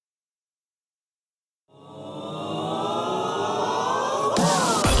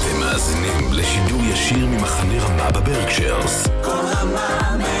לשידור ישיר ממחנה רמה בברקשיירס. כל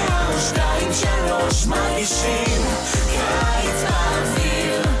רמה 102.3 מרגישים קיץ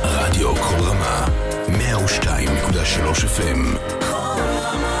באוויר. רדיו כל רמה 102.3 FM. כל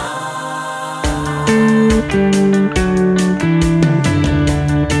רמה.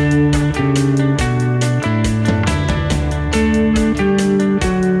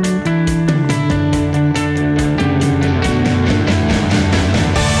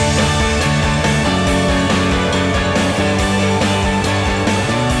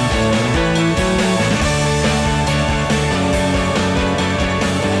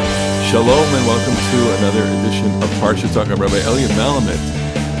 Shalom and welcome to another edition of Parsha Talk. I'm Rabbi Eliot Malomet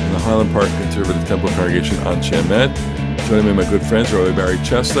in the Highland Park Conservative Temple Congregation on Shemet. Joining me, my good friends, Rabbi Barry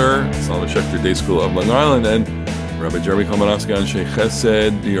Chesler, Solomon Schechter Day School of Long Island, and Rabbi Jeremy Kalmanofsky on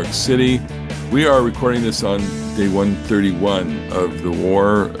Chesed, New York City. We are recording this on day 131 of the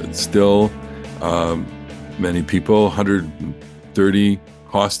war. It's still many people, 130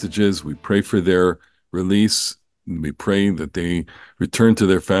 hostages. We pray for their release. We pray that they return to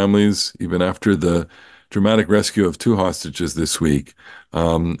their families even after the dramatic rescue of 2 hostages this week.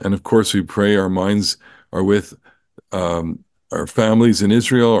 And of course, we pray our minds are with our families in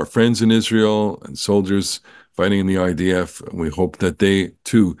Israel, our friends in Israel, and soldiers fighting in the IDF. And we hope that they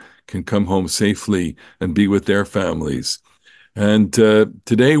too can come home safely and be with their families. And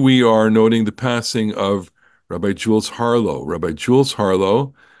today we are noting the passing of Rabbi Jules Harlow. Rabbi Jules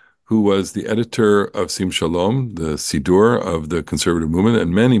Harlow, who was the editor of Sim Shalom, the Siddur of the conservative movement,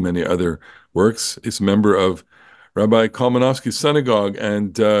 and many, many other works, is a member of Rabbi Kalmanofsky's synagogue.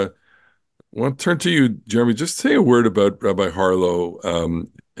 And I want to turn to you, Jeremy, just say a word about Rabbi Harlow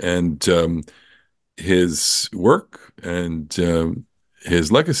and his work and his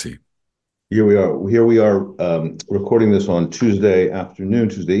legacy. Here we are recording this on Tuesday afternoon,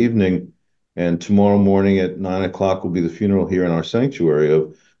 Tuesday evening, and tomorrow morning at 9 o'clock will be the funeral here in our sanctuary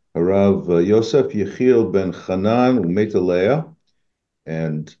of Rav Yosef Yechiel ben Chanan Umetalea.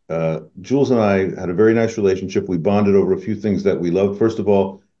 And Jules and I had a very nice relationship. We bonded over a few things that we loved. First of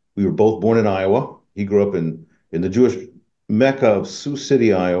all, we were both born in Iowa. He grew up in the Jewish Mecca of Sioux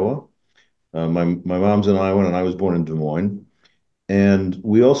City, Iowa. My mom's in Iowa, and I was born in Des Moines. And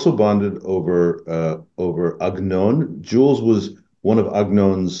we also bonded over Agnon. Jules was one of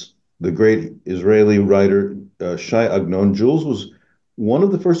Agnon's, the great Israeli writer, Shai Agnon. Jules was one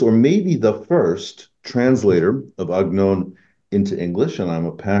of the first, or maybe the first, translator of Agnon into English, and I'm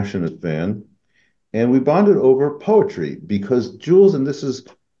a passionate fan. And we bonded over poetry because Jules, and this is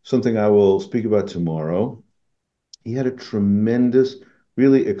something I will speak about tomorrow, he had a tremendous,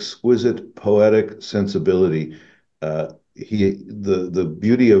 really exquisite poetic sensibility. The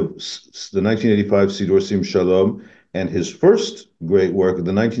beauty of the 1985 Siddur Sim Shalom and his first great work,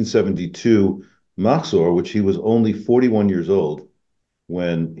 the 1972 Machzor, which he was only 41 years old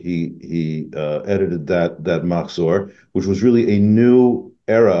when he edited that Machzor, which was really a new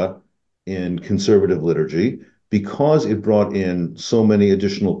era in conservative liturgy because it brought in so many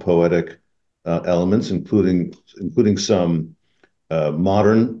additional poetic elements, including some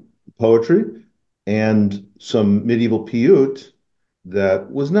modern poetry and some medieval piyut that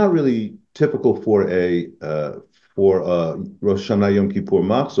was not really typical for a Rosh Hashanah Yom Kippur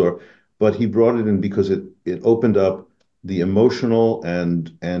Machzor, but he brought it in because it opened up the emotional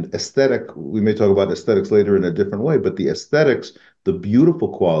and aesthetic. We may talk about aesthetics later in a different way, but the aesthetics, the beautiful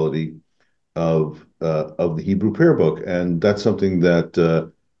quality of the Hebrew prayer book, and that's something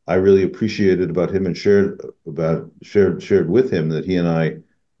that I really appreciated about him and shared with him, that he and I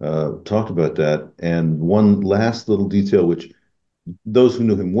talked about that. And one last little detail, which those who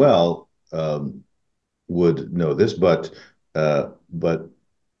knew him well would know this, but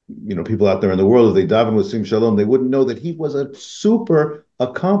people out there in the world, if they daven with Sim Shalom, they wouldn't know that he was a super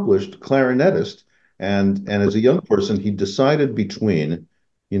accomplished clarinetist. And as a young person, he decided between,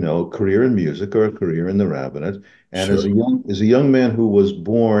 a career in music or a career in the rabbinate. And sure. as a young man who was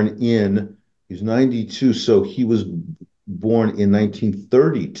born he's 92, so he was born in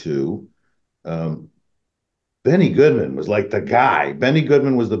 1932. Benny Goodman was like the guy. Benny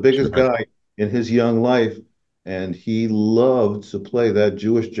Goodman was the biggest guy in his young life. And he loved to play that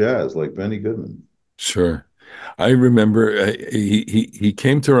Jewish jazz like Benny Goodman. Sure. I remember he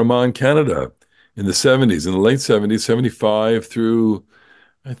came to Ramah in Canada in the 70s, in the late 70s, 75 through,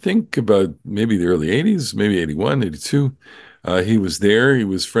 I think, about maybe the early 80s, maybe 81, 82. He was there. He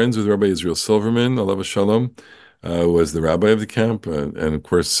was friends with Rabbi Israel Silverman, Alav Shalom, was the rabbi of the camp. And of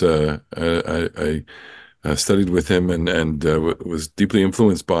course, I studied with him and was deeply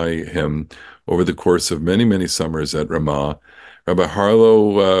influenced by him over the course of many, many summers at Ramah. Rabbi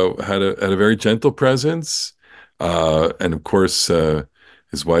Harlow had a very gentle presence, and of course,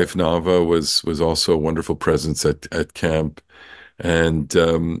 his wife Nava was also a wonderful presence at camp. And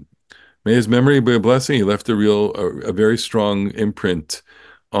may his memory be a blessing. He left a very strong imprint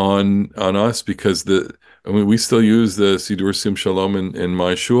on us because we still use the Sidur Sim Shalom in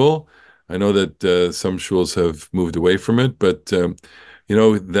my shul. I know that some shuls have moved away from it, but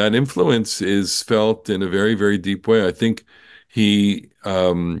that influence is felt in a very, very deep way. He,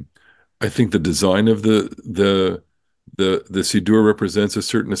 I think the design of the Siddur represents a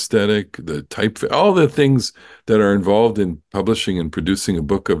certain aesthetic, the type, all the things that are involved in publishing and producing a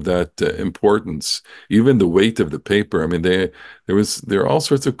book of that importance, even the weight of the paper. I mean, there are all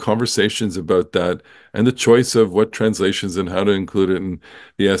sorts of conversations about that and the choice of what translations and how to include it in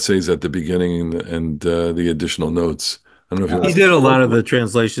the essays at the beginning and the additional notes. I don't know if He did a lot of the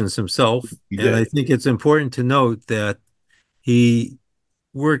translations himself, and I think it's important to note that he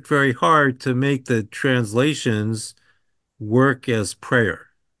worked very hard to make the translations work as prayer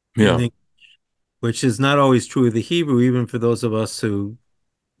in English, which is not always true of the Hebrew, even for those of us who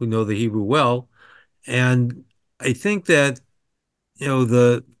know the Hebrew well. And I think that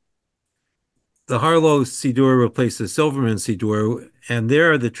the Harlow Siddur replaced the Silverman Siddur, and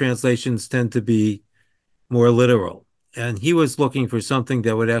there the translations tend to be more literal. And he was looking for something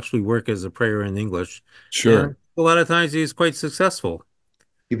that would actually work as a prayer in English. Sure. And a lot of times he's quite successful.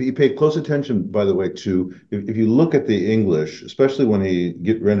 If you pay close attention, by the way, to if you look at the English, especially when he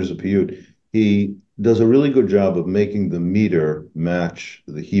renders a piyut, he does a really good job of making the meter match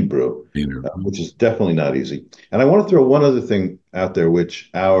the Hebrew, which is definitely not easy. And I want to throw one other thing out there, which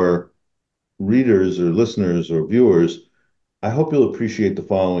our readers or listeners or viewers, I hope you'll appreciate the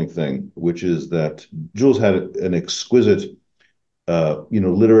following thing, which is that Jules had an exquisite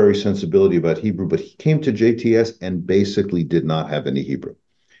literary sensibility about Hebrew, but he came to JTS and basically did not have any Hebrew.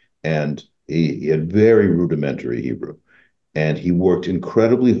 And he had very rudimentary Hebrew. And he worked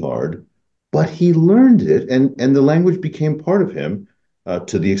incredibly hard, but he learned it, and the language became part of him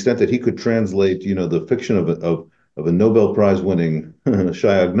to the extent that he could translate, the fiction of a Nobel Prize winning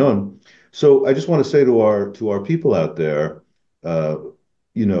Shai Agnon. So I just want to say to our people out there, it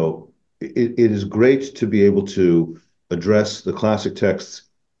is great to be able to address the classic texts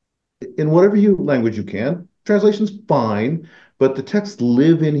in whatever language you can. Translation's fine, but the texts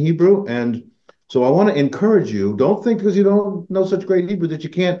live in Hebrew. And so I want to encourage you, don't think because you don't know such great Hebrew that you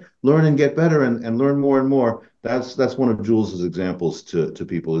can't learn and get better and learn more and more. That's one of Jules's examples to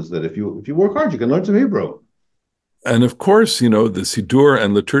people, is that if you work hard, you can learn some Hebrew. And of course, the Siddur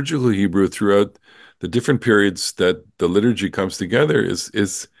and liturgical Hebrew throughout the different periods that the liturgy comes together is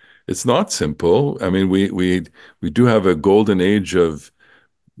it's not simple. I mean, we do have a golden age of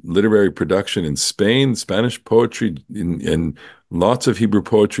literary production in Spain, Spanish poetry, and lots of Hebrew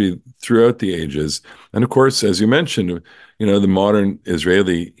poetry throughout the ages. And of course, as you mentioned, the modern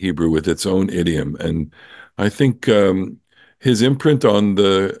Israeli Hebrew with its own idiom. And I think his imprint on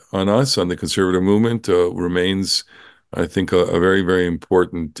us, on the conservative movement, remains, I think, a very, very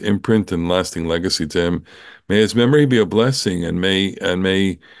important imprint and lasting legacy to him. May his memory be a blessing, and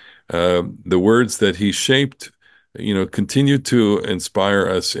may the words that he shaped, continue to inspire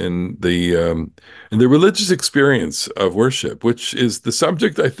us in the religious experience of worship, which is the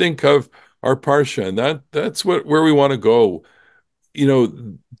subject, I think, of our parsha, and that's where we want to go.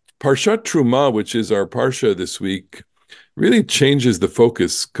 Parashat T'rumah, which is our parsha this week, really changes the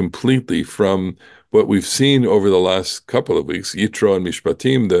focus completely from what we've seen over the last couple of weeks, Yitro and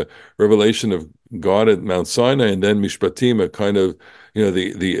Mishpatim, the revelation of God at Mount Sinai, and then Mishpatim, a kind of,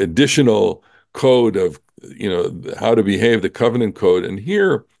 the additional code of, how to behave, the covenant code. And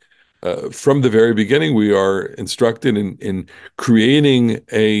here, from the very beginning, we are instructed in creating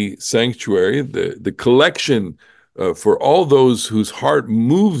a sanctuary, the collection for all those whose heart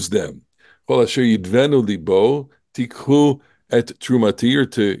moves them. Kol asher yidvenu libo tikhu et trumati, or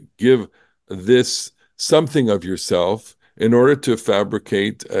to give this something of yourself in order to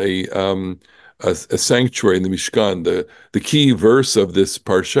fabricate a sanctuary in the Mishkan. The key verse of this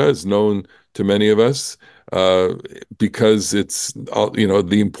parsha is known to many of us because it's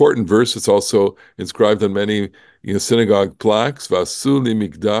the important verse. It's also inscribed on many synagogue plaques. Vasu li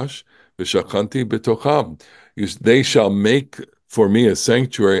mikdash v'shachanti betocham. They shall make for me a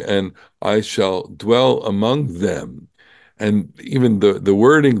sanctuary, and I shall dwell among them. And even the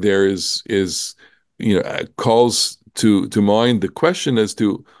wording there is calls to mind the question as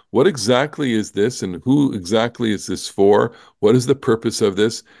to what exactly is this, and who exactly is this for? What is the purpose of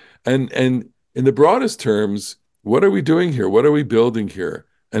this? And in the broadest terms, what are we doing here? What are we building here?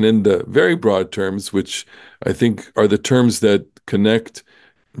 and in the very broad terms, which I think are the terms that connect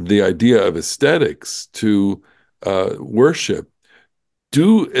the idea of aesthetics to worship,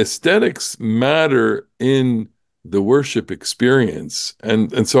 do aesthetics matter in the worship experience?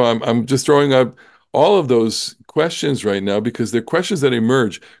 And so I'm just throwing up all of those questions right now because they're questions that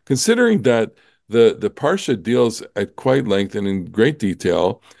emerge, considering that the Parsha deals at quite length and in great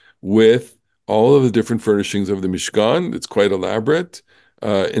detail with all of the different furnishings of the Mishkan. It's quite elaborate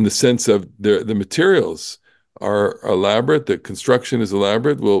in the sense of the materials are elaborate, the construction is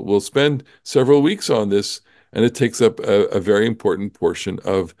elaborate. We'll spend several weeks on this, and it takes up a very important portion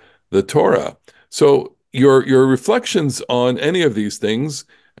of the Torah. So your reflections on any of these things,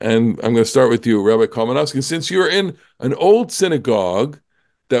 and I'm going to start with you, Rabbi Kalmanofsky, since you're in an old synagogue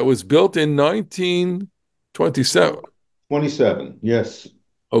that was built in 1927. 27, yes.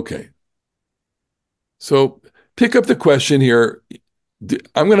 Okay. So pick up the question here.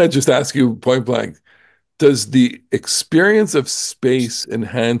 I'm going to just ask you point blank. Does the experience of space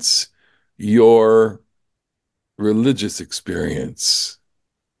enhance your religious experience?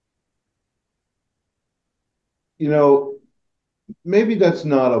 Maybe that's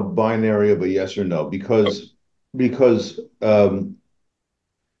not a binary of a yes or no, because Jewish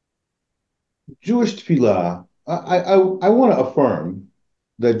tefillah, I want to affirm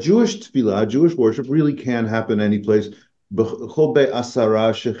that Jewish tefillah, Jewish worship, really can happen any place. Whenever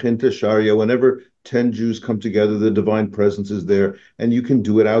 10 Jews come together, the divine presence is there, and you can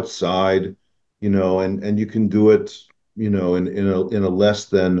do it outside, and you can do it, in a less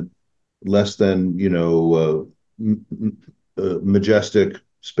than majestic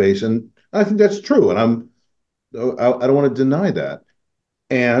space, and I think that's true, and I don't want to deny that.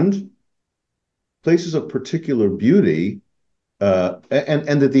 And places of particular beauty, and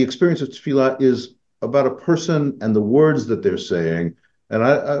that the experience of tefillah is about a person and the words that they're saying, and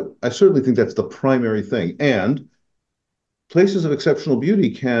I certainly think that's the primary thing. And places of exceptional beauty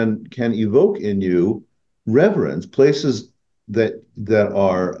can evoke in you reverence, places that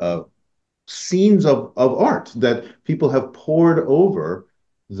are scenes of art that people have poured over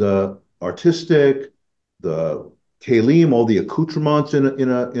the artistic, the kelim, all the accoutrements in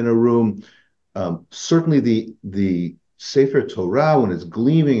a room. Certainly the Sefer Torah, when it's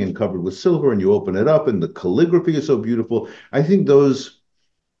gleaming and covered with silver, and you open it up, and the calligraphy is so beautiful. I think those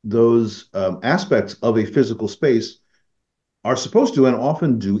aspects of a physical space are supposed to and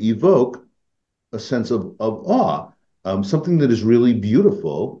often do evoke a sense of awe. Something that is really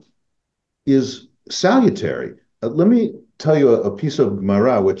beautiful is salutary. Let me tell you a piece of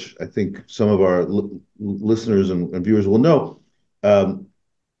Gemara, which I think some of our listeners and viewers will know.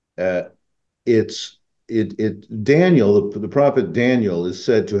 Daniel, the prophet Daniel, is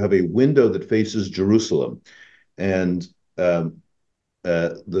said to have a window that faces Jerusalem, and the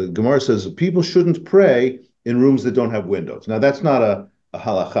Gemara says people shouldn't pray in rooms that don't have windows. Now, that's not a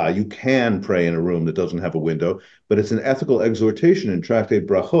halacha. You can pray in a room that doesn't have a window, but it's an ethical exhortation in Tractate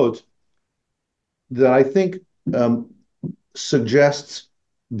Brachot that I think suggests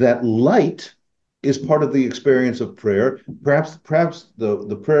that light is part of the experience of prayer. Perhaps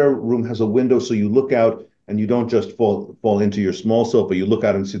the prayer room has a window, so you look out and you don't just fall into your small self, but you look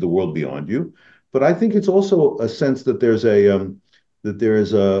out and see the world beyond you. But I think it's also a sense that there's an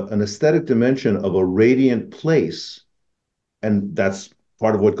aesthetic dimension of a radiant place, and that's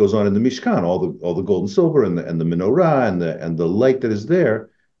part of what goes on in the Mishkan, all the gold and silver and the menorah and the light that is there.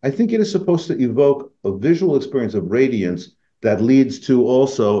 I think it is supposed to evoke a visual experience of radiance that leads to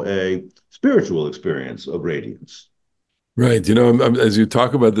also a spiritual experience of radiance. Right. As you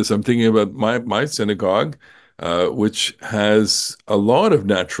talk about this, I'm thinking about my synagogue, which has a lot of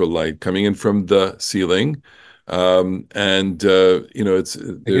natural light coming in from the ceiling. It's. I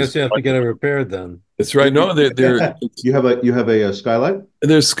guess you have to get it repaired then. That's right. No, you have a skylight?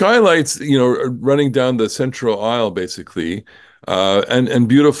 There's skylights, running down the central aisle, basically. And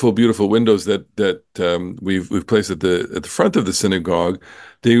beautiful windows that we've placed at the front of the synagogue.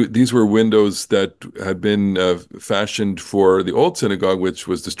 These were windows that had been fashioned for the old synagogue, which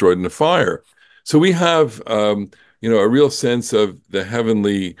was destroyed in a fire. So we have a real sense of the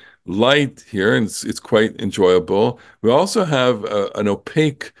heavenly light here, and it's quite enjoyable. We also have an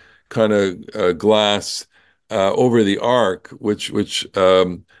opaque kind of glass over the ark, which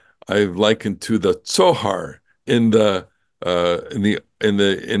I've likened to the Zohar in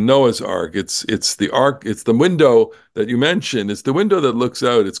Noah's Ark. It's the ark. It's the window that you mentioned. It's the window that looks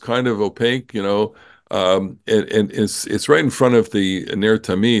out. It's kind of opaque, and it's right in front of the Ner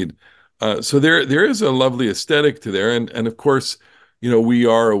Tamid. So there is a lovely aesthetic to there, and of course we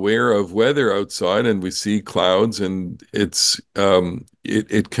are aware of weather outside and we see clouds, and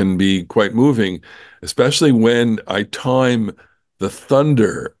it can be quite moving, especially when I time the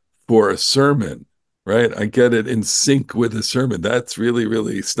thunder for a sermon, right? I get it in sync with the sermon. That's really,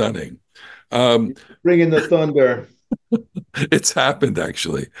 really stunning. Bring in the thunder. It's happened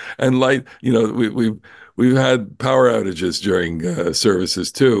actually, and we've had power outages during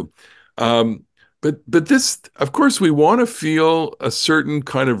services too. Um, but this, of course, we want to feel a certain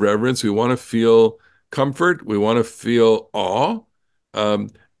kind of reverence. We want to feel comfort. We want to feel awe. Um,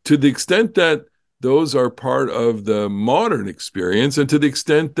 to the extent that those are part of the modern experience, and to the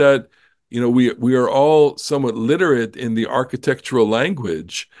extent that we are all somewhat literate in the architectural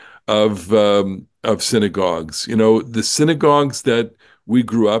language of synagogues. The synagogues that we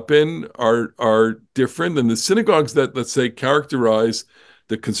grew up in are different than the synagogues that, let's say, characterize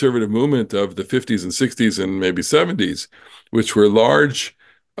the conservative movement of the 50s and 60s and maybe 70s, which were large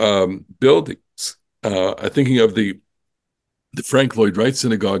buildings. I'm thinking of the Frank Lloyd Wright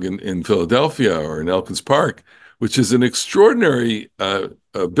Synagogue in Philadelphia or in Elkins Park, which is an extraordinary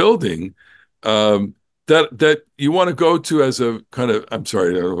building um, that you want to go to as a kind of, I'm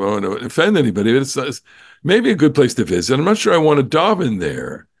sorry, I don't want to offend anybody, but it's maybe a good place to visit. I'm not sure I want to daven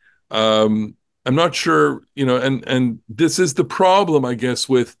there. I'm not sure, and this is the problem, I guess,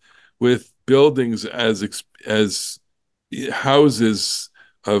 with buildings as houses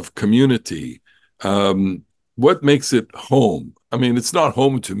of community. What makes it home? I mean, it's not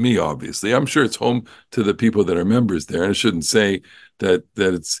home to me, obviously. I'm sure it's home to the people that are members there. And I shouldn't say that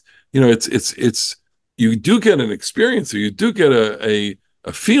it's, it's you do get an experience, or you do get a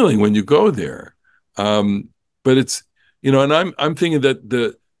feeling when you go there. But it's, and I'm thinking that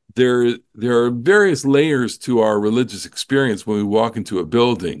there are various layers to our religious experience when we walk into a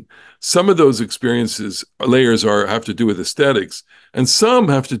building. Some of those layers have to do with aesthetics, and some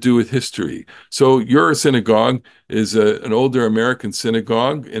have to do with history. So your synagogue is an older American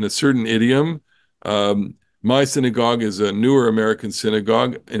synagogue in a certain idiom. My synagogue is a newer American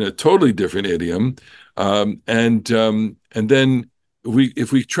synagogue in a totally different idiom. And then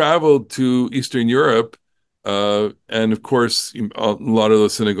if we traveled to Eastern Europe, and of course, a lot of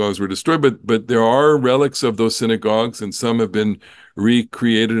those synagogues were destroyed, but there are relics of those synagogues, and some have been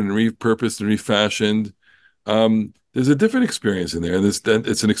recreated and repurposed and refashioned. There's a different experience in there.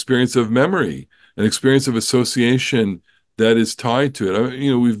 It's an experience of memory, an experience of association that is tied to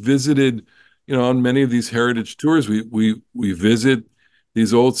it. We visited, on many of these heritage tours, we visit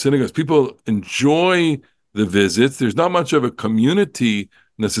these old synagogues. People enjoy the visits. There's not much of a community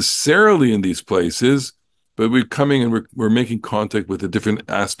necessarily in these places, but we're coming and we're making contact with a different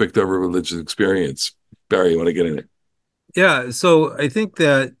aspect of our religious experience. Barry, you want to get in it? Yeah, so I think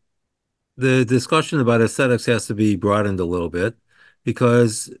that the discussion about aesthetics has to be broadened a little bit,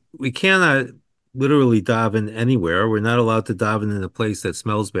 because we cannot literally daven anywhere. We're not allowed to daven in a place that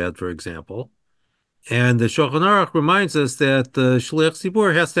smells bad, for example. And the Shulchan Aruch reminds us that the Shliach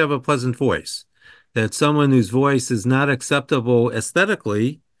Tzibur has to have a pleasant voice, that someone whose voice is not acceptable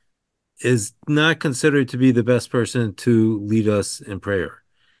aesthetically is not considered to be the best person to lead us in prayer.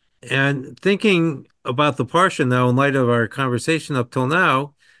 And thinking about the Parsha now in light of our conversation up till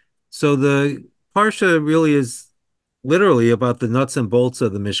now, so the Parsha really is literally about the nuts and bolts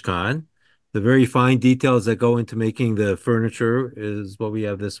of the Mishkan. The very fine details that go into making the furniture is what we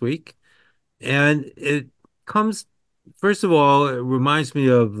have this week. And it comes, first of all, it reminds me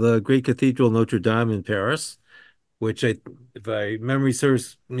of the great cathedral Notre Dame in Paris, which, if my memory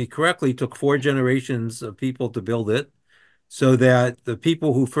serves me correctly, took 4 generations of people to build it, so that the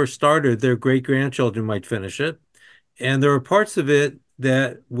people who first started, their great-grandchildren might finish it. And there are parts of it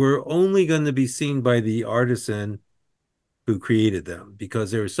that were only going to be seen by the artisan who created them, because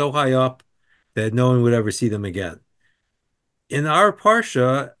they were so high up that no one would ever see them again. In our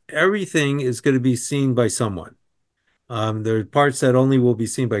Parsha, everything is going to be seen by someone. There are parts that only will be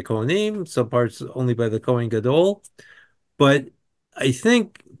seen by Kohanim, some parts only by the Kohen Gadol. But I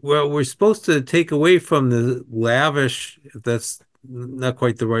think what we're supposed to take away from the lavish, if that's not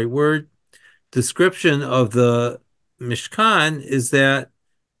quite the right word, description of the Mishkan is that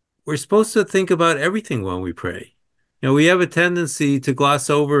we're supposed to think about everything when we pray. We have a tendency to gloss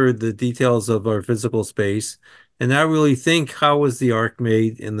over the details of our physical space and not really think, how was the ark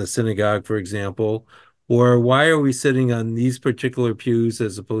made in the synagogue, for example, or why are we sitting on these particular pews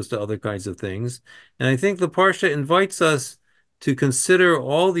as opposed to other kinds of things. And I think the Parsha invites us to consider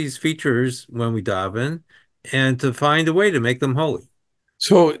all these features when we daven and to find a way to make them holy.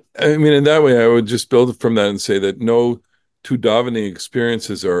 So, I mean, in that way, I would just build from that and say that no two davening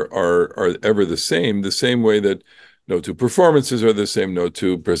experiences are ever the same way that no two performances are the same, no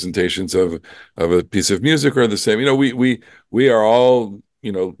two presentations of a piece of music are the same. We are all,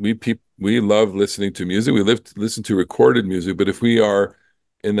 we love listening to music. We listen to recorded music, but if we are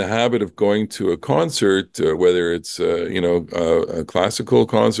in the habit of going to a concert, whether it's a classical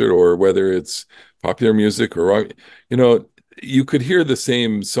concert or whether it's popular music or rock, you could hear the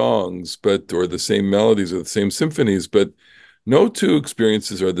same songs, or the same melodies or the same symphonies, but no two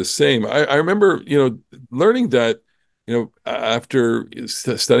experiences are the same. I remember, learning that, after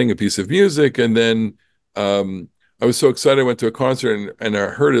studying a piece of music, and then I was so excited. I went to a concert and I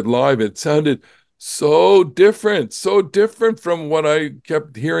heard it live. It sounded so different from what I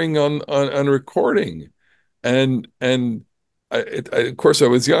kept hearing on recording. And of course, I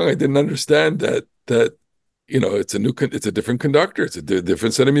was young. I didn't understand that it's a different conductor, it's a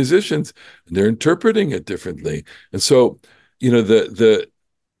different set of musicians, and they're interpreting it differently. And so,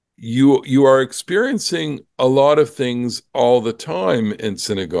 you are experiencing a lot of things all the time in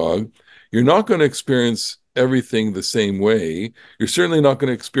synagogue. You're not going to experience everything the same way. You're certainly not going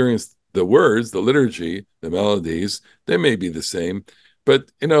to experience the words, the liturgy, the melodies. They may be the same,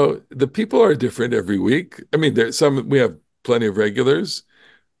 but the people are different every week. I mean, we have plenty of regulars,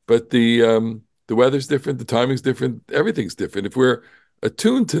 but the weather's different, the timing's different, everything's different. If we're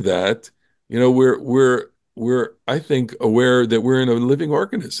attuned to that, we're I think aware that we're in a living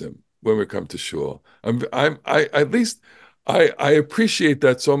organism when we come to shul. I appreciate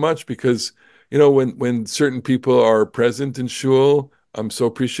that so much, because when certain people are present in shul, I'm so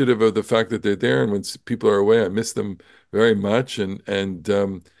appreciative of the fact that they're there, and when people are away, I miss them very much, and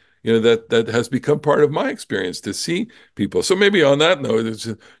that has become part of my experience to see people. So maybe on that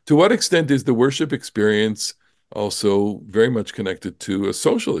note, to what extent is the worship experience also very much connected to a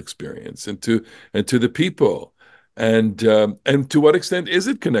social experience and to the people, and to what extent is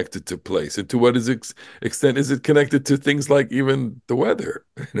it connected to place, and to what extent is it connected to things like even the weather?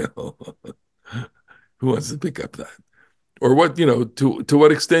 Who wants to pick up that? Or what, to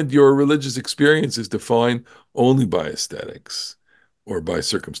what extent your religious experience is defined only by aesthetics or by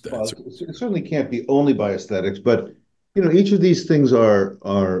circumstance? Well, it certainly can't be only by aesthetics, but each of these things are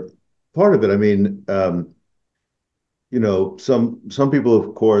part of it. I mean, some people,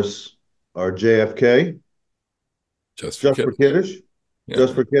 of course, are JFK, Just for Kiddush, yeah.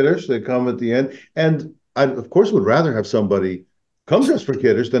 Just for Kiddush. They come at the end, and I, of course, would rather have somebody come just for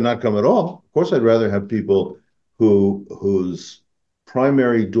Kiddush than not come at all. Of course, I'd rather have people whose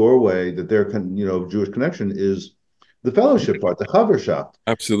primary doorway that their Jewish connection is the fellowship part, the chaverschaft.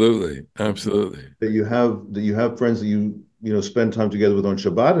 Absolutely. That you have friends that you spend time together with on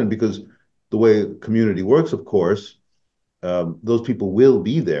Shabbat, and because the way community works, of course, those people will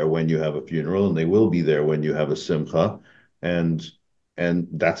be there when you have a funeral, and they will be there when you have a simcha, and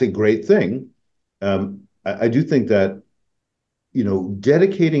that's a great thing. I do think that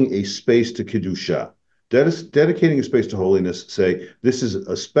dedicating a space to kedusha, dedicating a space to holiness, say this is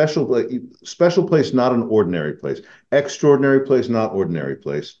a special place, not an ordinary place, extraordinary place, not ordinary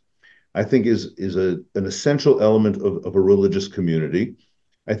place, I think is an essential element of a religious community.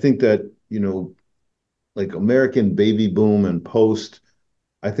 I think that, like American baby boom and post,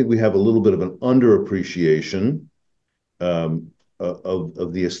 I think we have a little bit of an underappreciation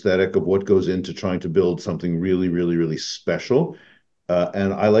of the aesthetic of what goes into trying to build something really, really, really special.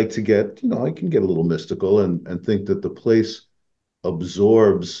 And I like to I can get a little mystical and think that the place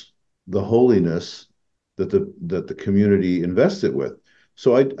absorbs the holiness that the community invests it with.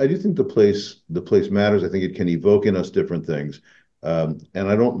 So I do think the place matters. I think it can evoke in us different things. And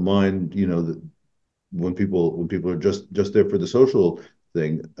I don't mind, that when people are just there for the social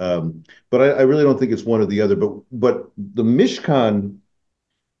thing. But I really don't think it's one or the other. But the Mishkan,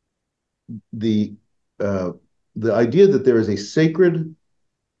 the idea that there is a sacred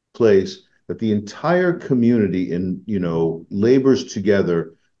place that the entire community labors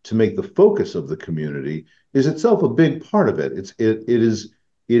together to make the focus of the community is itself a big part of it. It is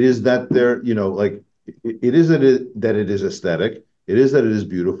that there, it is that it is aesthetic. It is that it is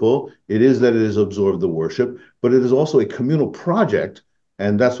beautiful. It is that it has absorbed the worship, but it is also a communal project.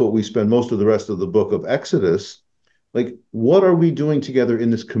 And that's what we spend most of the rest of the book of Exodus. Like, what are we doing together in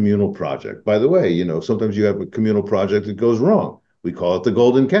this communal project? By the way, sometimes you have a communal project that goes wrong. We call it the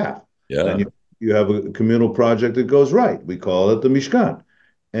golden calf. Yeah. And you have a communal project that goes right. We call it the Mishkan.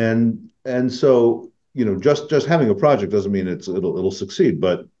 And so, just having a project doesn't mean it'll succeed.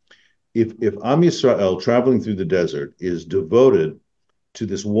 But if Am Yisrael traveling through the desert is devoted to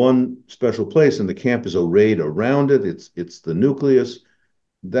this one special place, and the camp is arrayed around it, it's the nucleus,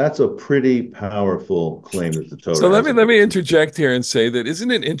 That's a pretty powerful claim that the So Torah has. let me interject here and say that isn't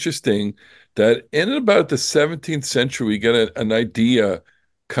it interesting that in about the 17th century we get an idea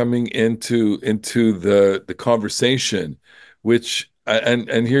coming into the conversation, which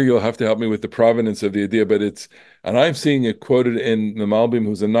and here you'll have to help me with the provenance of the idea, but it's and I'm seeing it quoted in the Malbim,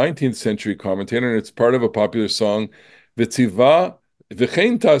 who's a 19th century commentator, and it's part of a popular song, V'tziva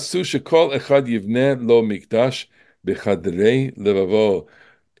v'chein ta'asu shekol echad yivneh lo mikdash b'chadrei levavo,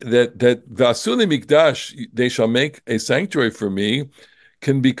 that Vasuli Mikdash, they shall make a sanctuary for me,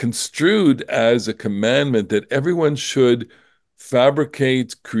 can be construed as a commandment that everyone should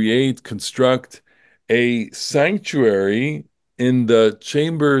fabricate, create, construct a sanctuary in the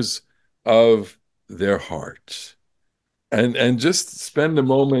chambers of their hearts. And just spend a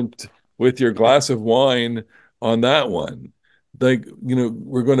moment with your glass of wine on that one. Like,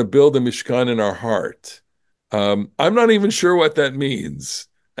 we're going to build a Mishkan in our heart. I'm not even sure what that means.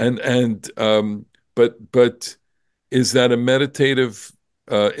 But is that a meditative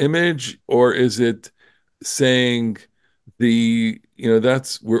image, or is it saying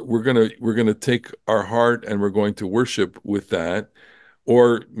that's we're gonna take our heart and we're going to worship with that,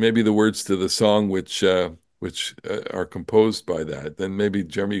 or maybe the words to the song which are composed by that? Then maybe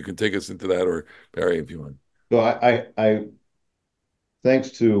Jeremy, you can take us into that, or Barry, if you want. So I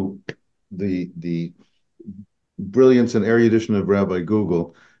thanks to the brilliance and erudition of Rabbi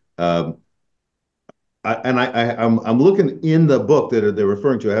Google, I'm looking in the book that they're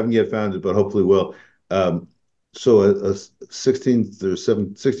referring to. I haven't yet found it, but hopefully will. So a 16th or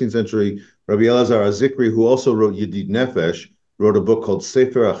 16th century Rabbi Elazar Azikri, who also wrote Yedid Nefesh, wrote a book called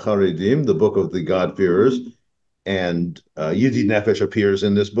Sefer HaCharedim, the book of the God-fearers, and Yedid Nefesh appears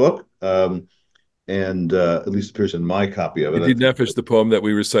in this book, and at least appears in my copy of it. Yedid Nefesh, the poem that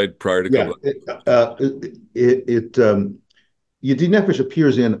we recite prior to Kabbalah. Yedid Nefesh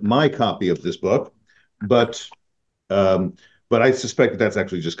appears in my copy of this book, but I suspect that's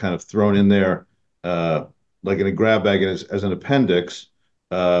actually just kind of thrown in there, like in a grab bag as an appendix.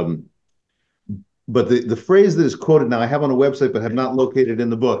 But the phrase that is quoted now, I have on a website but have not located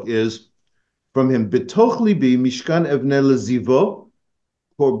in the book, is from him: "Betoch libi mishkan evne lezivo,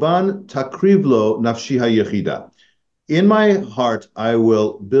 korban takrivlo nafshi hayechida." In my heart, I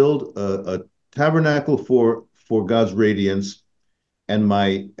will build a tabernacle for God's radiance, and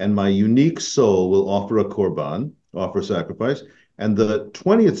my unique soul will offer a korban, offer sacrifice. And the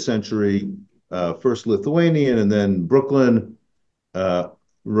 20th century, first Lithuanian and then Brooklyn,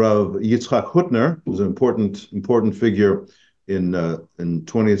 Rav Yitzchak Hutner, who's an important figure in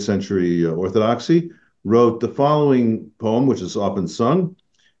 20th century Orthodoxy, wrote the following poem, which is often sung: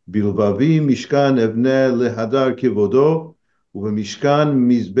 "Bilvavi mishkan evne lehadar kivodo, uvemishkan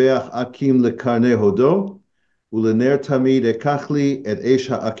mizbeach akim lekarne hodo, ulener tamid ekachli et esh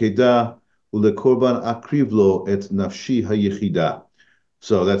ha'akeda, ulekorban akrivlo et nafshi hayichida."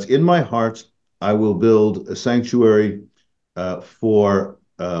 So that's in my heart. I will build a sanctuary for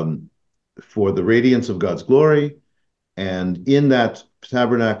the radiance of God's glory, and in that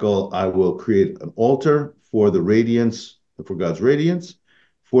tabernacle I will create an altar for the radiance, for God's radiance.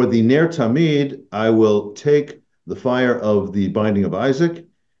 For the Ner Tamid, I will take the fire of the binding of Isaac,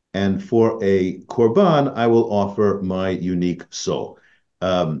 and for a korban, I will offer my unique soul.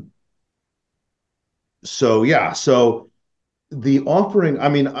 So the offering, I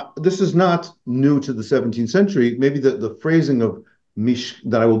mean, this is not new to the 17th century. Maybe the phrasing of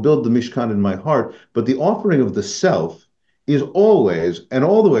that I will build the Mishkan in my heart, but the offering of the self is always, and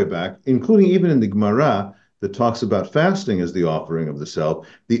all the way back, including even in the Gemara that talks about fasting as the offering of the self,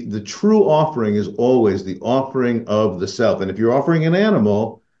 the true offering is always the offering of the self. And if you're offering an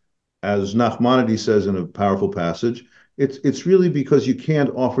animal, as Nachmanides says in a powerful passage, it's really because you can't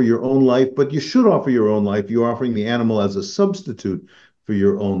offer your own life, but you should offer your own life. You're offering the animal as a substitute for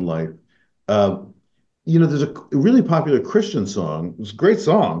your own life. There's a really popular Christian song. It's a great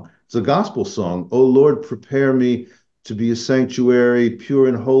song. It's a gospel song. "Oh Lord, prepare me to be a sanctuary, pure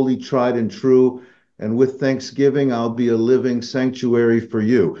and holy, tried and true. And with thanksgiving, I'll be a living sanctuary for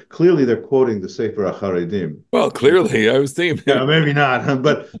you." Clearly, they're quoting the Sefer HaCharedim. Well, clearly, I was thinking. Yeah, maybe not,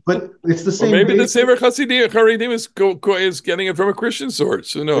 but it's the same. Or maybe the Sefer HaCharedim is getting it from a Christian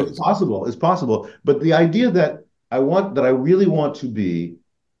source. Who knows? It's possible. But the idea that I really want to be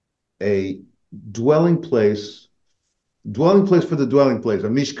a dwelling place for the dwelling place, a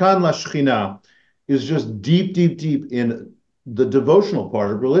Mishkan LaShechina, is just deep in the devotional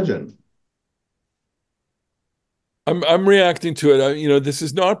part of religion. I'm reacting to it. This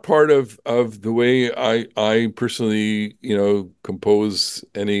is not part of the way I personally, compose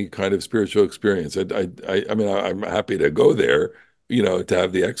any kind of spiritual experience. I mean, I'm happy to go there, to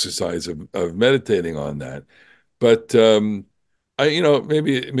have the exercise of meditating on that. But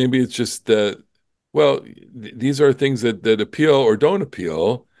maybe it's just that, well, these are things that appeal or don't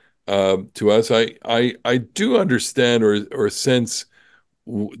appeal to us. I do understand or sense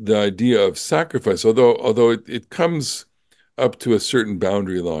the idea of sacrifice, although it comes up to a certain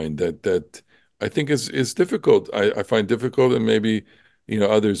boundary line that I think is difficult. I find difficult, and maybe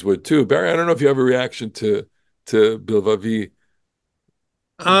others would too. Barry, I don't know if you have a reaction to Bilvavi.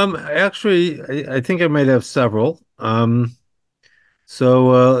 Actually, I think I might have several.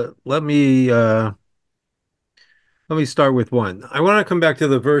 So let me start with one. I want to come back to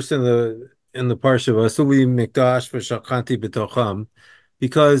the verse in the Parsha Vasuli Mikdash v'Shachanti B'tocham,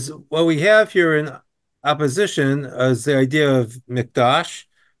 because what we have here in opposition is the idea of Mikdash,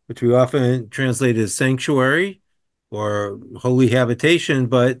 which we often translate as sanctuary or holy habitation,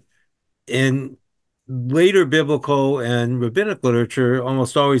 but in later biblical and rabbinic literature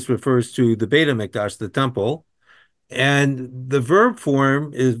almost always refers to the Beit HaMikdash, the temple. And the verb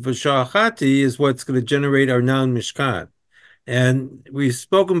form is v'shachati is what's going to generate our noun mishkan. And we've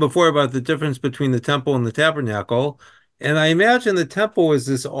spoken before about the difference between the temple and the tabernacle. And I imagine the temple is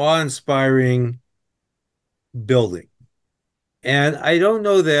this awe-inspiring building. And I don't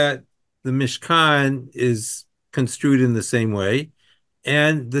know that the Mishkan is construed in the same way.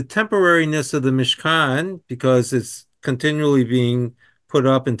 And the temporariness of the Mishkan, because it's continually being put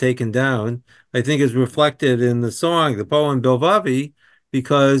up and taken down, I think is reflected in the song, the poem Bilvavi,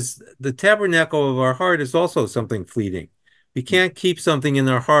 because the tabernacle of our heart is also something fleeting. We can't keep something in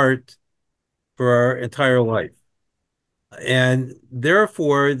our heart for our entire life. And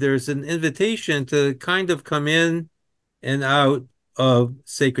therefore, there's an invitation to kind of come in and out of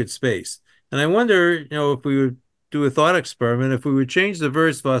sacred space. And I wonder, if we would do a thought experiment, if we would change the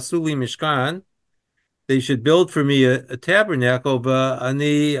verse Vasuli Mishkan, they should build for me a tabernacle,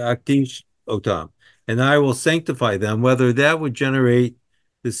 ani akdish otam, and I will sanctify them, whether that would generate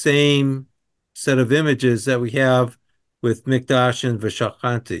the same set of images that we have with Mikdash and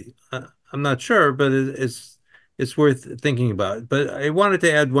Vashachanti. I'm not sure, but it's worth thinking about. But I wanted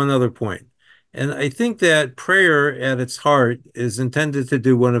to add one other point. And I think that prayer at its heart is intended to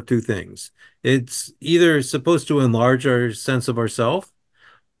do one of two things. It's either supposed to enlarge our sense of ourself,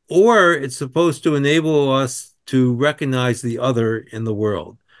 or it's supposed to enable us to recognize the other in the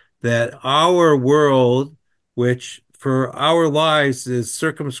world. That our world, which for our lives is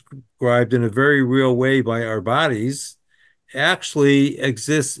circumscribed in a very real way by our bodies, actually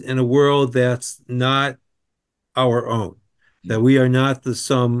exists in a world that's not our own, that we are not the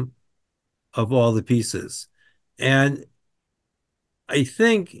sum of all the pieces. And I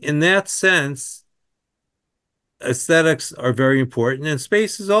think in that sense, aesthetics are very important, and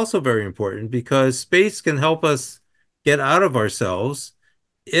space is also very important, because space can help us get out of ourselves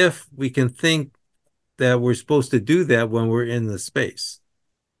if we can think that we're supposed to do that when we're in the space.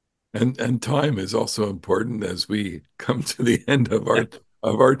 And time is also important as we come to the end of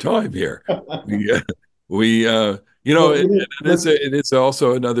our time here. Well, It is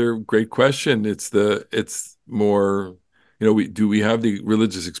also another great question. It's more, we have the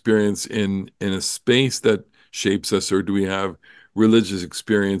religious experience in a space that shapes us, or do we have religious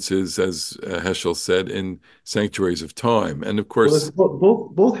experiences, as Heschel said, in sanctuaries of time? And of course,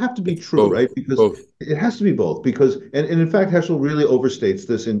 both have to be true, both, right? Because both. it has to be both. Because and in fact, Heschel really overstates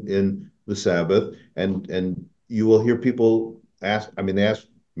this in the Sabbath, and you will hear people ask. I mean, they ask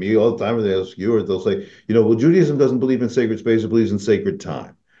me all the time, or they ask you, or they'll say, well, Judaism doesn't believe in sacred space; it believes in sacred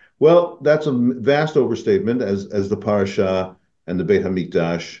time. Well, that's a vast overstatement, as the Parasha and the Beit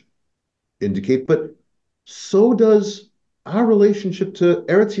Hamikdash indicate. But so does our relationship to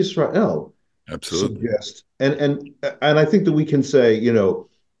Eretz Yisrael Absolutely. suggest. And I think that we can say,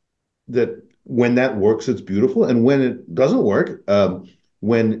 that when that works, it's beautiful, and when it doesn't work,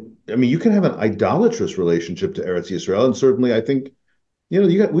 you can have an idolatrous relationship to Eretz Yisrael, and certainly I think,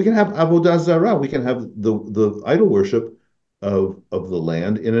 we can have avodah zarah, we can have the idol worship of the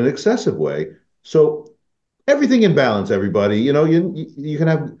land in an excessive way. So everything in balance, everybody. You can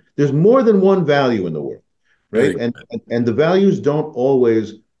have. There's more than one value in the world, right? And the values don't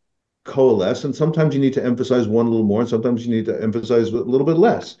always coalesce, and sometimes you need to emphasize one a little more, and sometimes you need to emphasize a little bit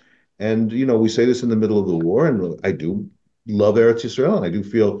less. And we say this in the middle of the war, and I do love Eretz Yisrael, and I do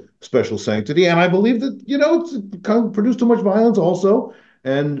feel special sanctity, and I believe that it's kind of produced too much violence also.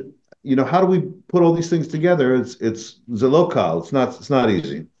 And how do we put all these things together? It's zalokal. It's not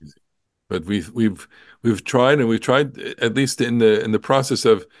easy. But we've tried, and we've tried, at least in the process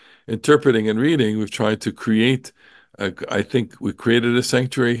of interpreting and reading, we've tried to create. I think we created a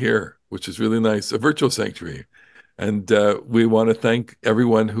sanctuary here, which is really nice, a virtual sanctuary, And we want to thank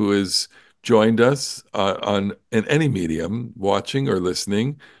everyone who has joined us in any medium, watching or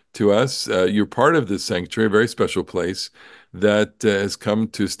listening to us. You're part of this sanctuary, a very special place that has come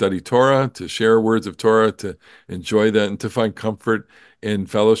to study Torah, to share words of Torah, to enjoy that, and to find comfort in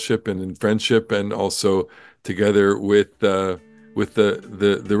fellowship and in friendship, and also together with the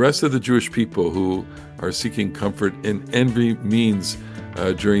rest of the Jewish people who are seeking comfort in every means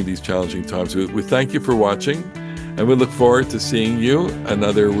during these challenging times. We thank you for watching, and we look forward to seeing you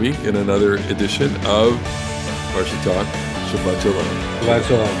another week in another edition of Parsha Talk. Shabbat Shalom. Shabbat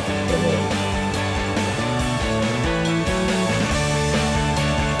Shalom.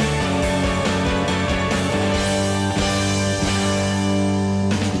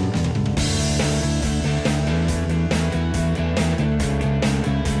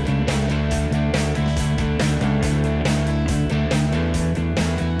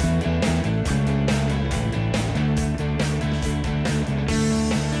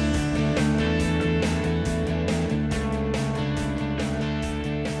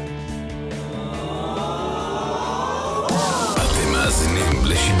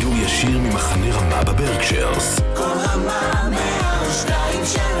 לשידור ישיר ממחנה רמה בברקשיירס. כל רמה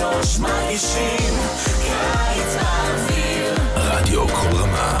 102.3 מרגישים קיץ באוויר. רדיו כל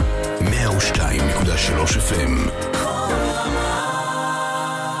רמה 102.3 FM.